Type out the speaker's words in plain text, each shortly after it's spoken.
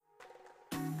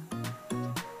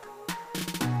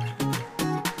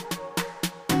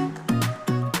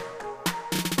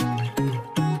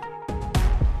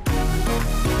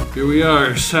Here we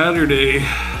are, Saturday,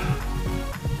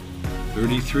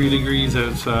 33 degrees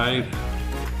outside.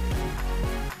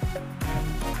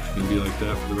 It's going to be like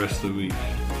that for the rest of the week.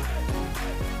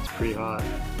 It's pretty hot.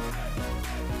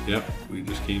 Yep, we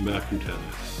just came back from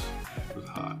tennis. It was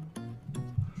hot.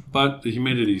 But the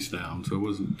humidity's down, so it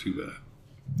wasn't too bad.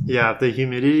 Yeah, if the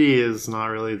humidity is not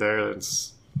really there,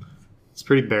 it's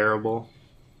pretty bearable.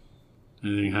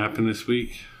 Anything happened this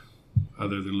week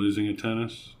other than losing at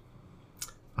tennis?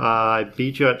 I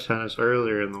beat you at tennis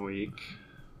earlier in the week,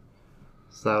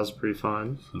 so that was pretty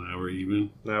fun. So now we're even.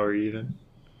 Now we're even.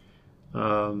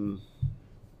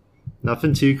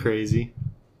 Nothing too crazy.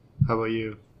 How about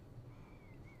you?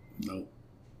 Nope.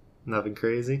 Nothing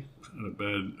crazy? Had a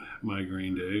bad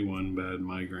migraine day, one bad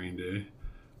migraine day,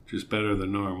 which is better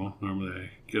than normal. Normally I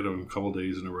get them a couple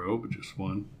days in a row, but just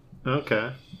one.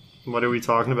 Okay. What are we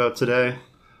talking about today?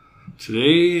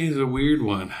 Today is a weird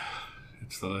one.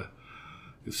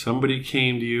 If somebody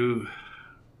came to you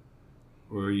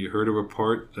or you heard a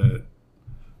report that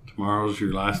tomorrow's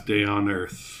your last day on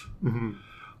Earth,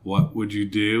 what would you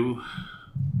do?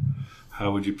 How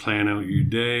would you plan out your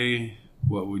day?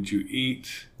 What would you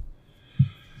eat?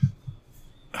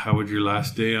 How would your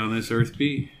last day on this Earth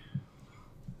be?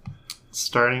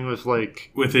 Starting with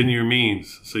within your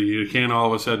means. So you can't all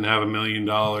of a sudden have $1 million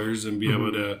and be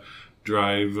able to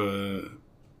drive,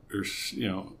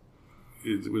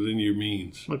 it's within your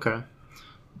means. Okay.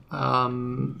 I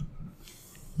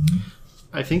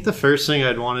think the first thing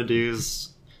I'd want to do is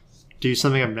do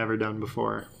something I've never done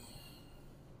before.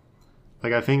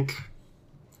 I think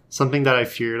something that I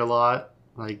feared a lot,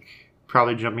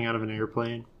 probably jumping out of an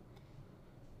airplane.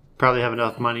 Probably have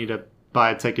enough money to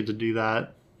buy a ticket to do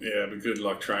that. Yeah, but good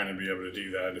luck trying to be able to do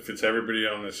that. If it's everybody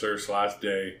on this Earth's last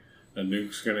day, a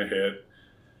nuke's going to hit.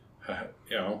 I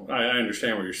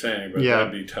understand what you're saying, but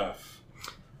that'd be tough.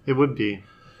 It would be.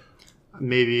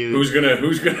 Maybe who's gonna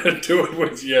do it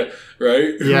with you,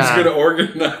 right? Yeah. Who's gonna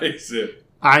organize it?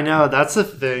 I know, that's the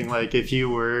thing. If the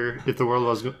world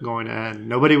was going to end,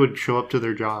 nobody would show up to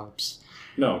their jobs.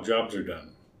 No, jobs are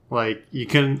done. I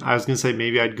was gonna say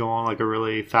maybe I'd go on a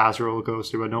really fast roller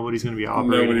coaster, but nobody's gonna be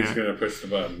operating it. Nobody's gonna push the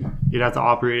button. You'd have to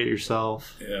operate it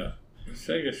yourself. Yeah,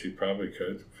 I guess you probably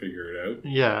could figure it out.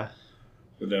 Yeah.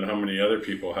 But then how many other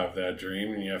people have that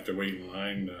dream and you have to wait in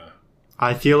line?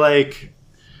 I feel like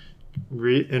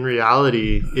in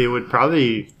reality, it would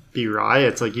probably be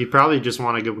riots. You'd probably just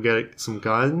want to go get some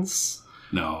guns.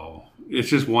 No, it's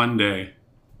just one day.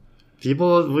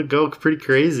 People would go pretty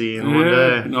crazy in one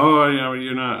day. No,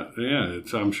 you're not. Yeah,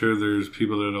 I'm sure there's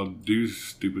people that'll do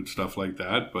stupid stuff like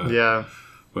that. But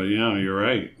you're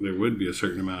right. There would be a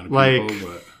certain amount of people.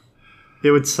 But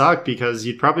it would suck because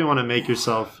you'd probably want to make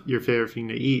yourself your favorite thing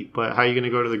to eat. But how are you going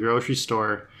to go to the grocery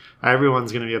store?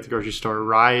 Everyone's going to be at the grocery store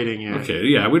rioting it. Okay,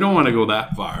 yeah, we don't want to go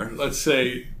that far. Let's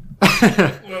say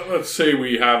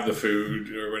we have the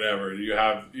food or whatever. You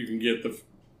can get the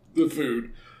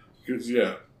food because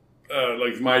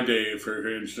my day, for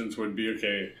instance, would be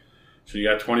okay. So you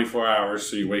got 24 hours.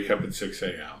 So you wake up at 6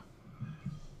 a.m.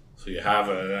 So you have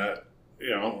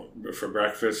for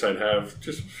breakfast. I'd have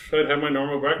my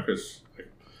normal breakfast.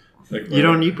 You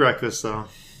don't eat breakfast though.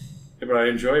 Yeah, but I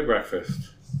enjoy breakfast.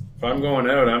 If I'm going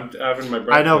out, I'm having my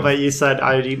breakfast. I know, but you said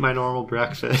I'd eat my normal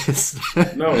breakfast.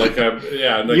 No,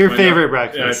 your favorite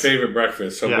breakfast. Yeah, my favorite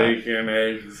breakfast. So bacon,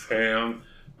 eggs, ham.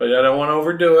 But I don't want to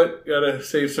overdo it. Got to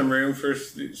save some room for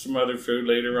some other food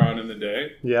later on in the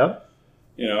day. Yeah.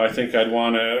 I think I'd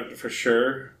want to, for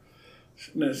sure.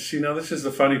 See, now this is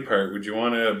the funny part. Would you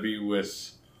want to be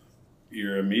with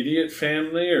your immediate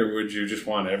family, or would you just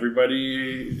want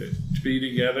everybody to be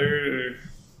together?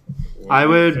 I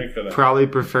would probably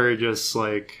prefer just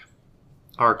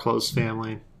our close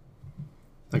family,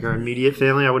 our immediate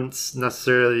family. I wouldn't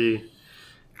necessarily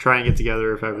try and get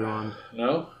together with everyone.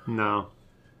 No? No.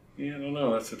 Yeah, I don't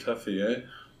know. That's a toughie,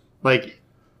 eh?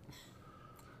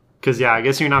 Because I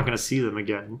guess you're not going to see them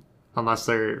again unless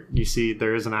there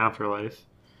is an afterlife.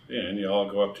 Yeah, and you all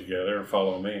go up together and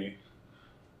follow me.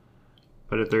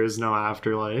 But if there is no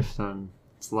afterlife, then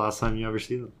it's the last time you ever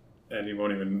see them. And you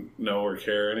won't even know or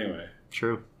care anyway.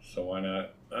 True. So why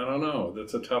not? I don't know.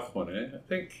 That's a tough one, eh?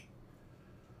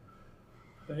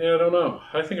 I don't know.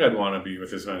 I think I'd want to be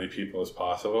with as many people as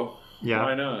possible. Yeah.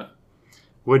 Why not?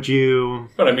 Would you...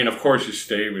 But, of course you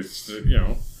stay with,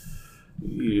 you...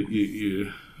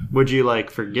 Would you,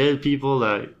 forgive people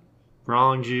that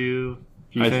wronged you,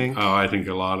 do you think? I think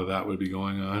a lot of that would be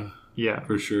going on. Yeah.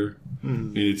 For sure.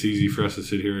 Mm-hmm. It's easy for us to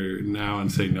sit here now and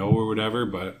say no or whatever,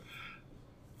 but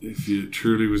if it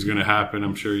truly was going to happen,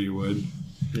 I'm sure you would.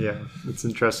 Yeah, it's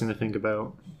interesting to think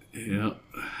about. Yeah.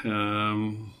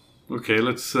 Okay,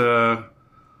 let's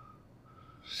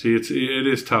see. It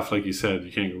is tough, like you said.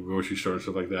 You can't go grocery store and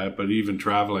stuff like that. But even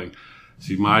traveling,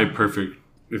 see, my perfect.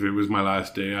 If it was my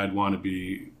last day, I'd want to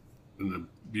be in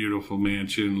a beautiful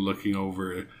mansion looking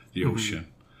over the ocean,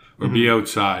 or be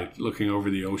outside looking over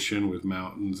the ocean with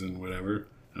mountains and whatever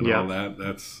and all that.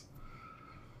 That's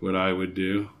what I would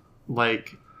do.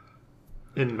 Like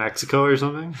in Mexico or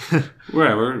something?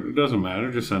 Wherever. It doesn't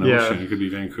matter. Just an ocean. It could be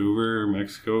Vancouver or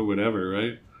Mexico, whatever,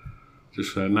 right?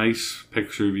 Just a nice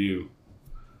picture view.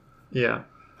 Yeah.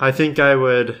 I think I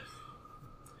would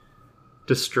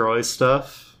destroy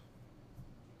stuff.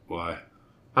 Why?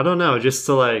 I don't know. Just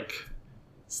to like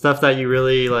stuff that you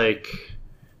really like.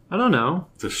 I don't know.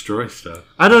 Destroy stuff.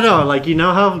 I don't know. Like, you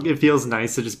know how it feels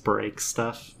nice to just break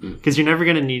stuff? Because you're never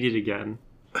going to need it again.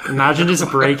 Imagine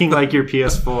just breaking like your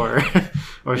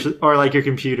PS4 or like your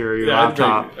computer or your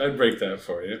laptop. I'd break that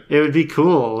for you. It would be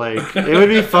cool. Like, it would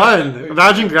be fun.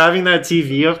 Imagine grabbing that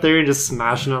TV up there and just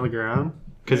smashing it on the ground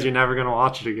because you're never going to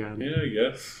watch it again. Yeah, I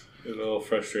guess. Get a little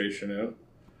frustration out.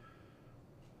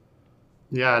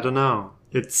 Yeah, I don't know.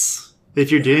 It's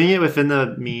if you're doing it within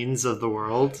the means of the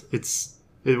world, it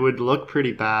would look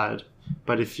pretty bad.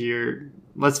 But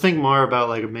let's think more about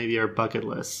like maybe our bucket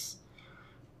lists.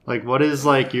 Like, what is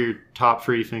like your top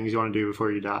 3 things you want to do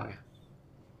before you die?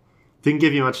 Didn't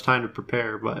give you much time to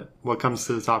prepare, but what comes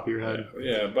to the top of your head?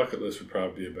 Yeah, bucket list would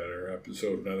probably be a better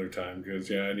episode another time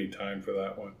because I need time for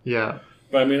that one. Yeah.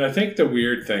 But I mean, I think the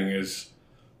weird thing is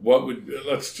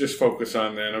let's just focus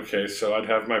on then. Okay, so I'd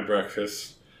have my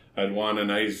breakfast. I'd want a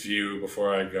nice view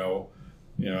before I go.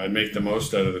 I'd make the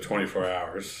most out of the 24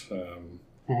 hours.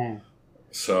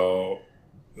 So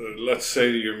let's say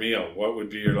your meal. What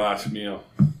would be your last meal?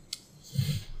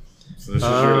 So this is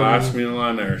your last meal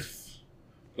on Earth.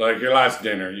 Like your last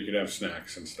dinner. You could have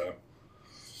snacks and stuff.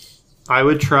 I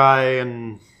would try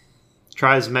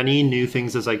as many new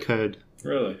things as I could.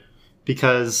 Really?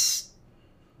 Because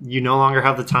you no longer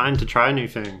have the time to try new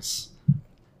things.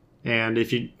 And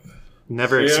if you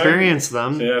never experience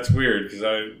them... See, that's weird because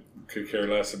I could care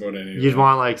less about any of them. You'd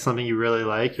want like something you really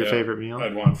like, your favorite meal?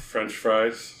 I'd want French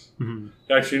fries.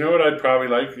 Actually, you know what I'd probably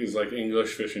like is like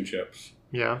English fish and chips.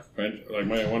 Yeah. Like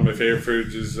one of my favorite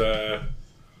foods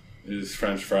is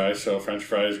French fries. So French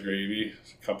fries, gravy,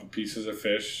 a couple pieces of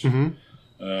fish.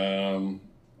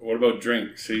 What about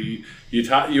drinks? See,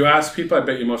 you ask people. I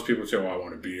bet you most people say, "Well, I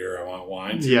want a beer. I want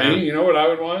wine." To me, you know what I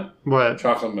would want? What?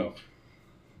 Chocolate milk.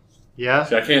 Yeah.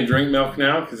 See, I can't drink milk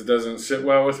now because it doesn't sit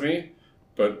well with me.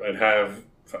 But I'd have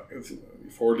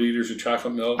 4 liters of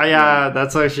chocolate milk. Yeah,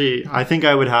 that's actually... I think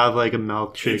I would have like a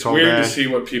milkshake all day. It's weird to see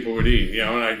what people would eat. And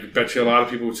I bet you a lot of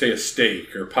people would say a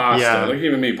steak or pasta. Yeah. Like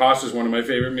even me, pasta is one of my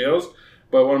favorite meals.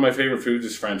 But one of my favorite foods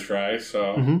is French fries.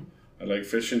 So I like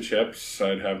fish and chips.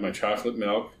 I'd have my chocolate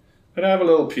milk. I'd have a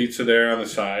little pizza there on the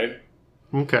side.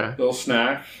 Okay. Little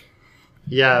snack.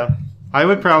 Yeah. I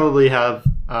would probably have,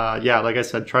 like I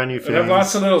said, try new things. I'd have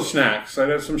lots of little snacks. I'd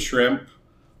have some shrimp,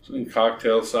 some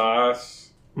cocktail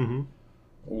sauce.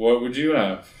 What would you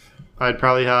have? I'd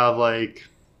probably have like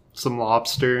some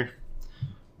lobster.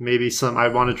 Maybe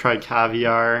I'd want to try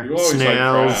caviar, You always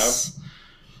snails. like crab.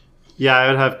 Yeah,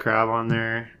 I would have crab on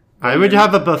there. I would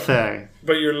have a buffet.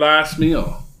 But your last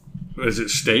meal, is it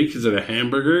steak? Is it a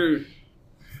hamburger?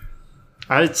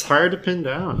 It's hard to pin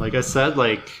down. Like I said,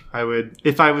 like I would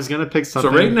if I was gonna pick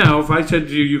something. So right now, if I said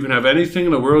to you, you can have anything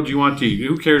in the world you want to eat.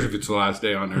 Who cares if it's the last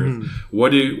day on Earth?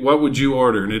 What would you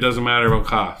order? And it doesn't matter about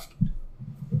cost.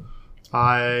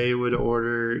 I would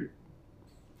order.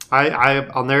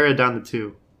 I'll narrow it down to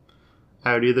 2.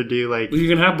 I would either do like. Well, you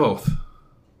can have both.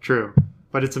 True,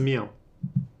 but it's a meal.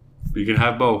 You can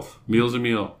have both. Meal's a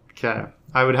meal. Okay,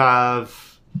 I would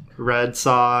have red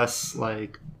sauce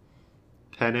like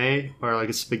penne or like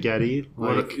a spaghetti.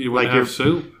 Like you wouldn't have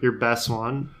soup? Your best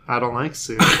one. I don't like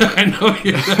soup. I know.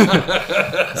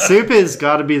 Soup has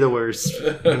got to be the worst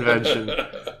invention.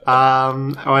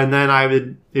 And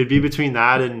then it'd be between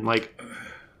that and like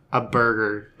a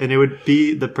burger, and it would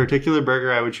be the particular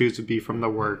burger I would choose would be from the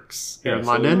Works here in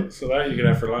London. So that you could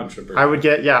have for lunch. A burger. I would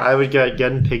get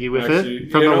getting piggy with it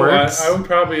from the Works. I would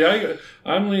probably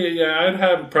I'd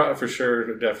have for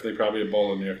sure definitely probably a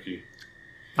bowl of gnocchi.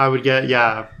 I would get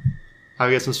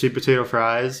some sweet potato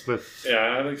fries with. Yeah,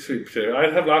 I like sweet potato.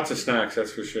 I'd have lots of snacks,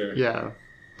 that's for sure. Yeah,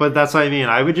 but that's what I mean.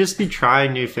 I would just be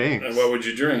trying new things. And what would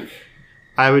you drink?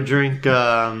 I would drink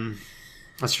a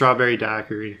strawberry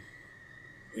daiquiri.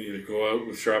 You go out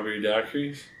with strawberry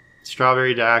daiquiris?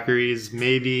 Strawberry daiquiris,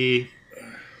 maybe.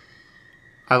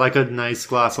 I like a nice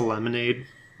glass of lemonade.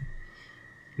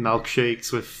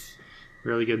 Milkshakes with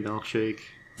really good milkshake,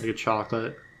 like a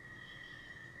chocolate.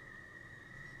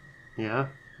 Yeah.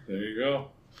 There you go.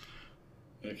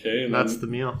 Okay, and That's the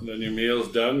meal. Then your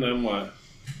meal's done. Then what?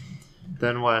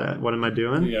 Then what? What am I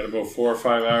doing? You got about 4 or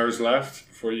 5 hours left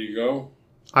before you go.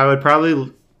 I would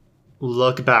probably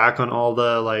look back on all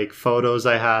the like photos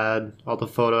I had, all the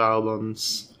photo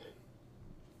albums.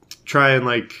 Try and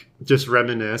like just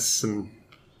reminisce and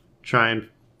try and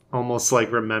almost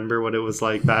like remember what it was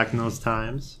like back in those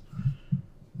times.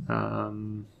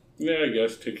 Yeah, I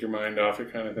guess take your mind off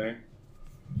it, kind of thing.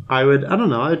 I don't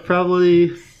know. I'd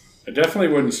probably. I definitely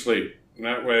wouldn't sleep.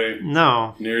 That way,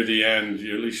 No. near the end,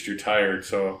 at least you're tired.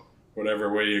 So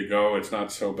whatever way you go, it's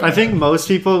not so bad. I think most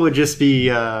people would just be.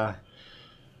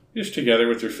 Just together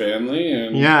with your family,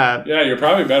 and Yeah. yeah, you're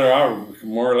probably better off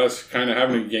more or less kind of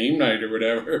having a game night or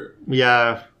whatever.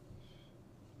 Yeah.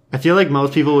 I feel like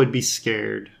most people would be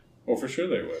scared. Well, for sure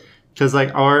they would. Because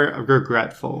like, or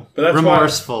regretful, But that's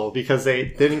remorseful because they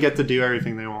didn't get to do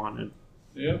everything they wanted,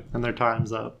 Yeah. and their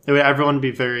time's up. Everyone would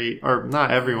be very, or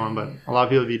not everyone, but a lot of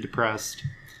people would be depressed.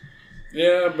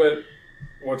 Yeah, but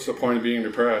what's the point of being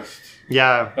depressed?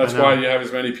 Yeah, That's I know. why you have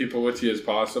as many people with you as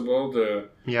possible to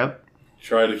Yep.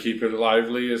 try to keep it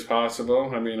lively as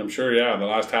possible. I mean, I'm sure, yeah, the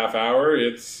last half hour,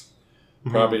 it's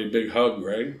probably a big hug,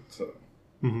 right? So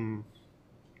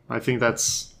I think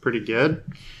that's pretty good.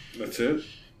 that's it.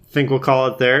 Think we'll call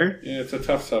it there. Yeah, it's a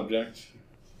tough subject.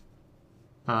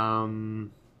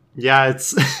 Yeah,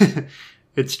 it's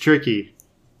it's tricky.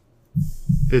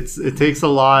 It takes a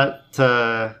lot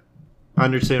to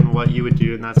understand what you would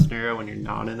do in that scenario when you're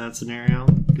not in that scenario,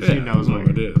 because who knows what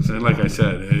it is. And like I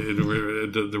said,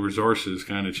 the resources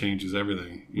kind of changes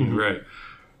everything. You're right.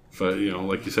 But,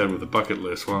 like you said, with the bucket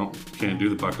list, well, you can't do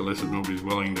the bucket list if nobody's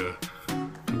willing to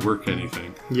work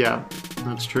anything. Yeah,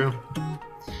 that's true.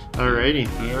 Alrighty.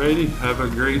 Have a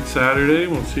great Saturday.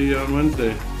 We'll see you on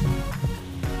Wednesday.